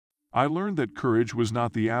I learned that courage was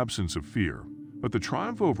not the absence of fear, but the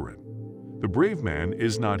triumph over it. The brave man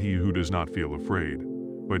is not he who does not feel afraid,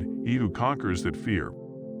 but he who conquers that fear.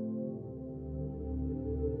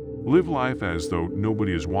 Live life as though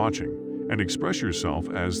nobody is watching, and express yourself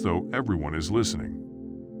as though everyone is listening.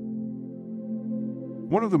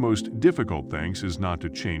 One of the most difficult things is not to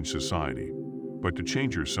change society, but to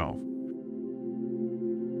change yourself.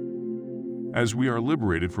 As we are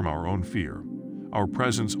liberated from our own fear, our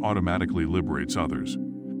presence automatically liberates others.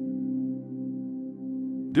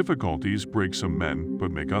 Difficulties break some men,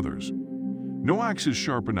 but make others. No axe is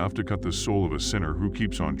sharp enough to cut the soul of a sinner who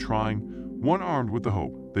keeps on trying, one armed with the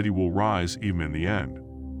hope that he will rise even in the end.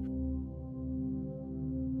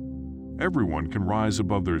 Everyone can rise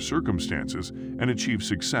above their circumstances and achieve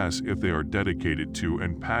success if they are dedicated to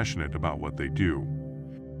and passionate about what they do.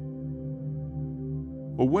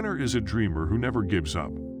 A winner is a dreamer who never gives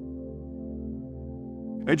up.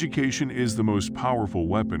 Education is the most powerful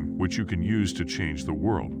weapon which you can use to change the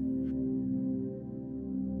world.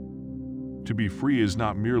 To be free is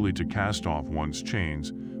not merely to cast off one's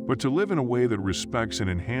chains, but to live in a way that respects and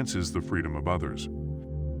enhances the freedom of others.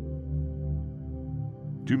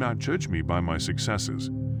 Do not judge me by my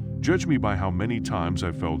successes. Judge me by how many times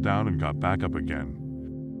I fell down and got back up again.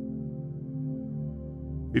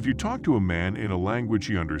 If you talk to a man in a language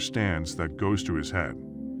he understands, that goes to his head.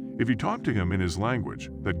 If you talk to him in his language,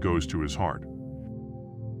 that goes to his heart.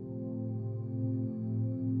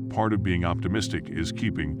 Part of being optimistic is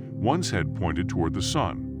keeping one's head pointed toward the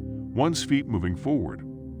sun, one's feet moving forward.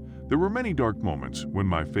 There were many dark moments when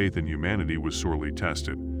my faith in humanity was sorely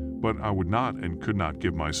tested, but I would not and could not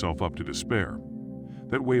give myself up to despair.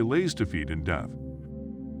 That way lays defeat and death.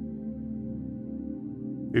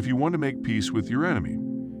 If you want to make peace with your enemy,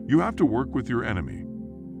 you have to work with your enemy.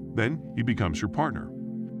 Then he becomes your partner.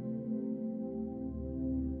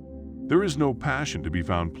 There is no passion to be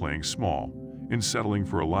found playing small, in settling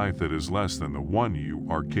for a life that is less than the one you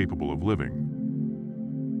are capable of living.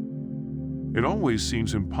 It always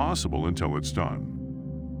seems impossible until it's done.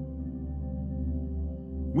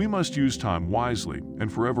 We must use time wisely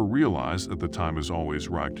and forever realize that the time is always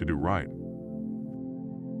right to do right.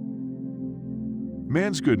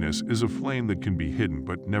 Man's goodness is a flame that can be hidden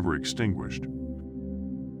but never extinguished.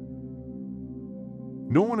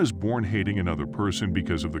 No one is born hating another person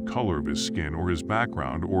because of the color of his skin or his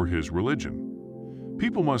background or his religion.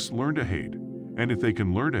 People must learn to hate, and if they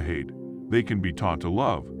can learn to hate, they can be taught to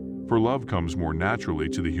love, for love comes more naturally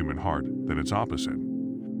to the human heart than its opposite.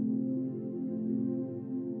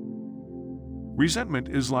 Resentment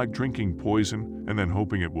is like drinking poison and then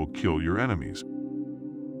hoping it will kill your enemies.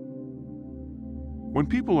 When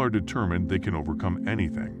people are determined, they can overcome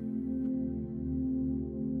anything.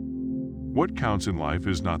 What counts in life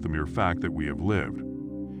is not the mere fact that we have lived.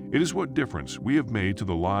 It is what difference we have made to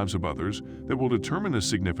the lives of others that will determine the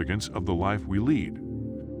significance of the life we lead.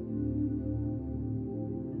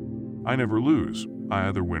 I never lose. I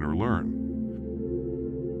either win or learn.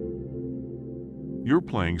 Your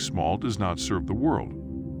playing small does not serve the world.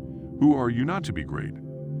 Who are you not to be great?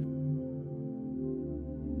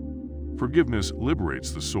 Forgiveness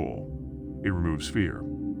liberates the soul. It removes fear.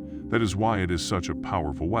 That is why it is such a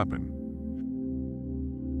powerful weapon.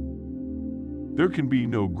 There can be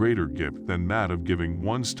no greater gift than that of giving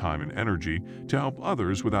one's time and energy to help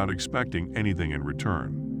others without expecting anything in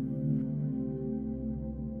return.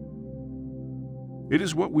 It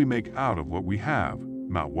is what we make out of what we have,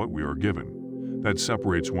 not what we are given, that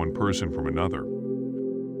separates one person from another.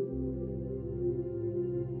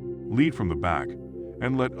 Lead from the back,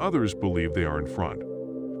 and let others believe they are in front.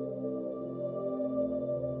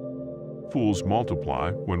 Fools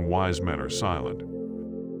multiply when wise men are silent.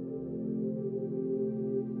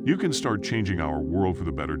 You can start changing our world for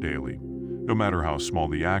the better daily, no matter how small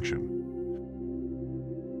the action.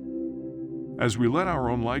 As we let our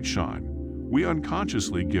own light shine, we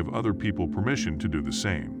unconsciously give other people permission to do the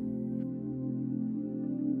same.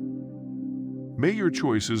 May your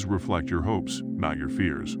choices reflect your hopes, not your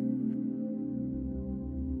fears.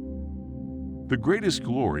 The greatest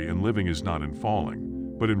glory in living is not in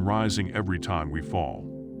falling, but in rising every time we fall.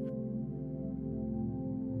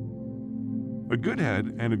 A good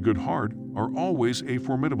head and a good heart are always a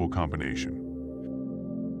formidable combination.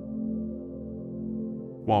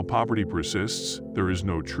 While poverty persists, there is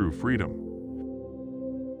no true freedom.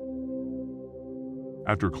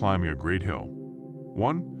 After climbing a great hill,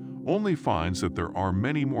 one only finds that there are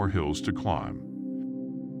many more hills to climb.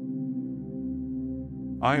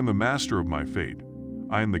 I am the master of my fate.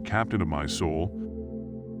 I am the captain of my soul.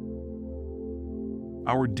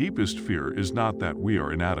 Our deepest fear is not that we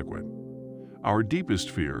are inadequate. Our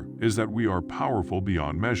deepest fear is that we are powerful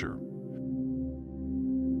beyond measure.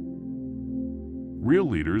 Real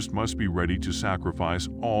leaders must be ready to sacrifice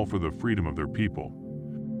all for the freedom of their people.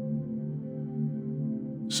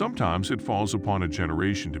 Sometimes it falls upon a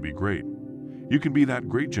generation to be great. You can be that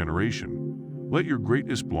great generation. Let your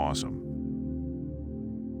greatness blossom.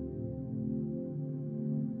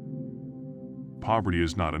 Poverty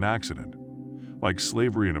is not an accident. Like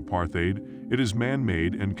slavery and apartheid, it is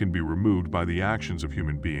man-made and can be removed by the actions of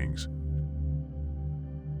human beings.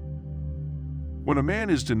 When a man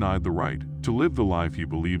is denied the right to live the life he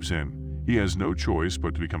believes in, he has no choice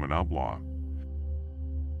but to become an outlaw.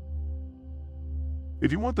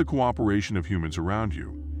 If you want the cooperation of humans around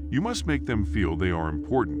you, you must make them feel they are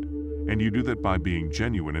important, and you do that by being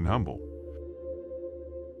genuine and humble.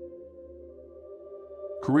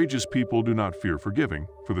 Courageous people do not fear forgiving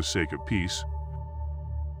for the sake of peace.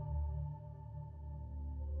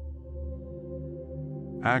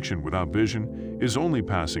 Action without vision is only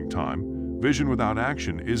passing time. Vision without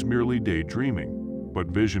action is merely daydreaming, but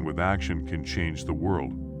vision with action can change the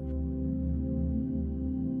world.